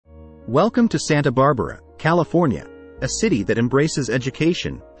Welcome to Santa Barbara, California, a city that embraces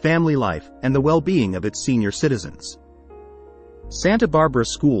education, family life, and the well-being of its senior citizens. Santa Barbara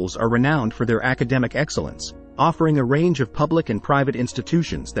schools are renowned for their academic excellence, offering a range of public and private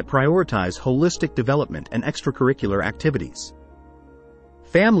institutions that prioritize holistic development and extracurricular activities.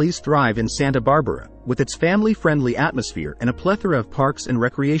 Families thrive in Santa Barbara, with its family-friendly atmosphere and a plethora of parks and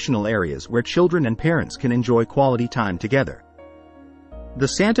recreational areas where children and parents can enjoy quality time together. The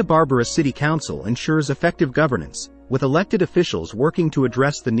Santa Barbara City Council ensures effective governance, with elected officials working to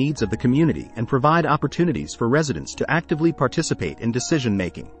address the needs of the community and provide opportunities for residents to actively participate in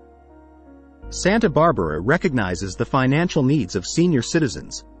decision-making. Santa Barbara recognizes the financial needs of senior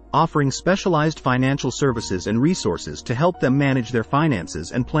citizens, offering specialized financial services and resources to help them manage their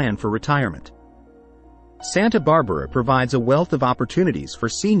finances and plan for retirement. Santa Barbara provides a wealth of opportunities for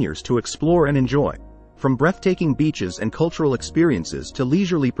seniors to explore and enjoy, from breathtaking beaches and cultural experiences to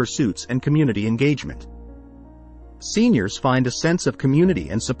leisurely pursuits and community engagement. Seniors find a sense of community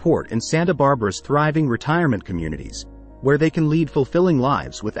and support in Santa Barbara's thriving retirement communities, where they can lead fulfilling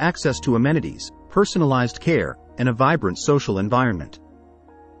lives with access to amenities, personalized care, and a vibrant social environment.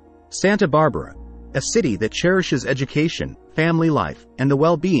 Santa Barbara, a city that cherishes education, family life, and the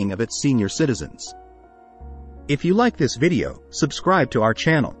well-being of its senior citizens. If you like this video, subscribe to our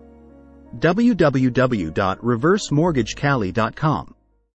channel. www.reversemortgagecali.com